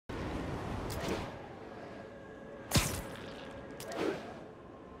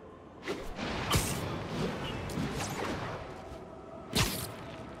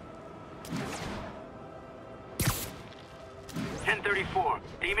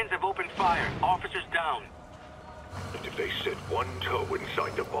Demons have opened fire. Officers down. And if they set one toe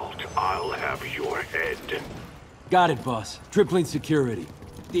inside the vault, I'll have your head. Got it, boss. Tripling security.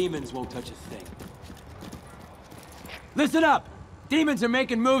 Demons won't touch a thing. Listen up! Demons are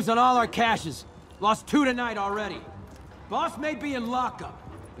making moves on all our caches. Lost 2 tonight already. Boss may be in lockup,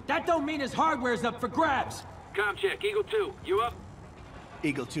 but that don't mean his hardware's up for grabs. Com check, Eagle 2, you up?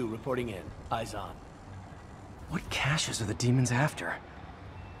 Eagle 2 reporting in. Eyes on. What caches are the demons after?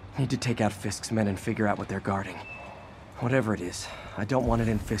 Need to take out Fisk's men and figure out what they're guarding. Whatever it is, I don't want it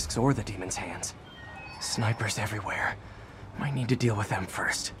in Fisk's or the demons' hands. Snipers everywhere. Might need to deal with them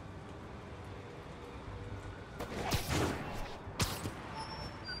first.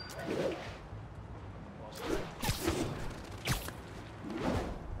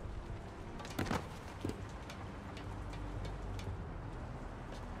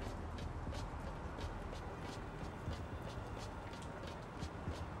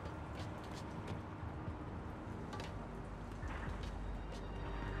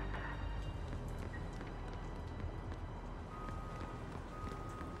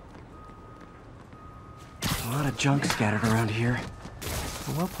 A lot of junk scattered around here.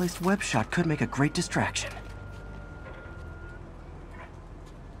 A well-placed web shot could make a great distraction.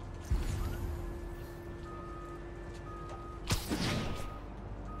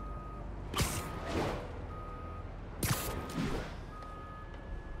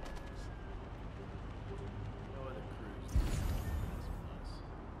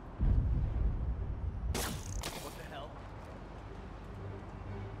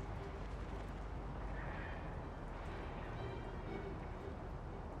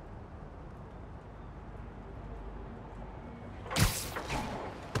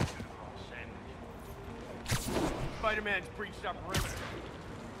 Spider-Man's breached our perimeter.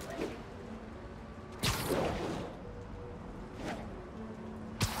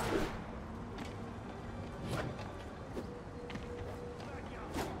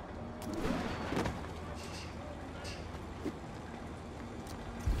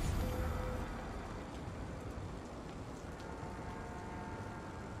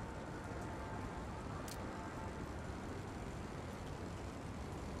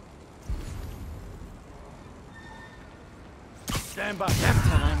 Stand by. Nap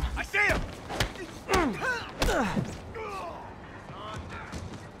time. I see him!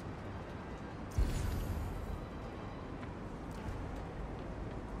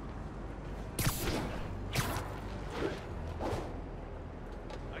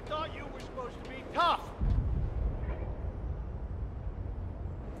 I thought you were supposed to be tough.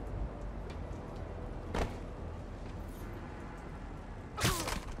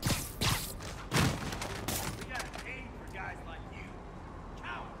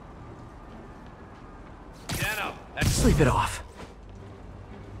 Sleep it off.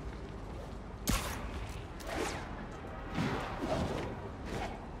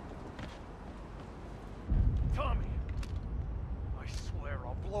 Tommy, I swear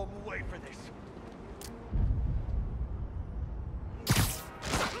I'll blow him away for this.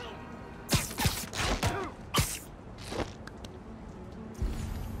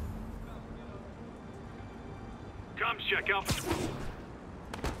 Comms check, Alpha 12.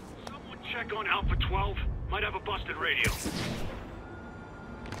 Someone check on Alpha 12. Might have a busted radio.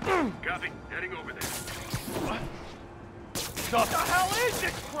 Copy. Heading over there. What? What the hell is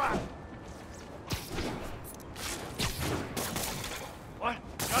this crap? What?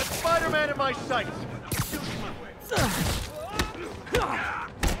 Got Spider-Man in my sights.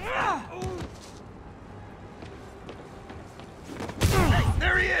 Hey,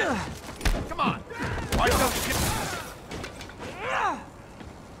 there he is! Come on! Why don't you...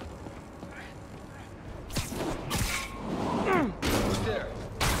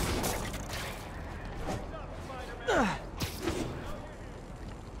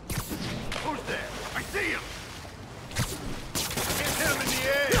 Who's there? I see him! Hit him in the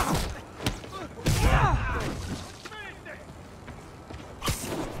air!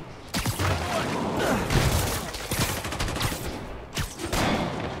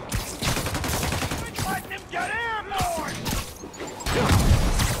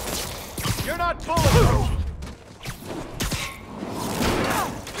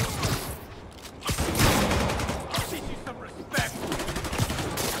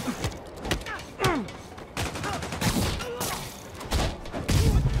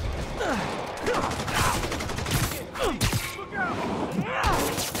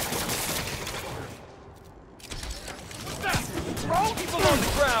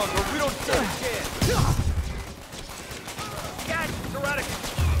 don't stand a chance. Catch, Zoratic!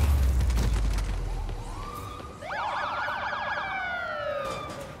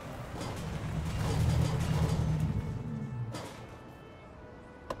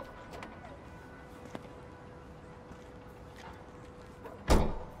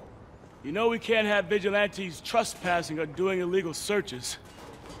 You know we can't have vigilantes trespassing or doing illegal searches,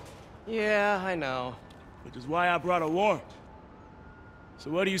 Yeah, I know. which is why I brought a warrant. So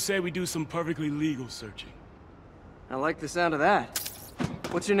what do you say we do some perfectly legal searching? I like the sound of that.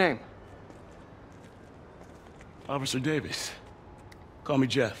 What's your name? Officer Davis. Call me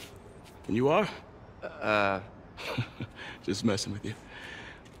Jeff. And you are? Just messing with you.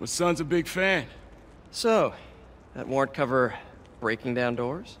 My son's a big fan. So, that warrant cover breaking down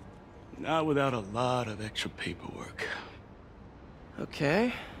doors? Not without a lot of extra paperwork.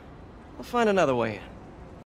 Okay. I'll find another way in.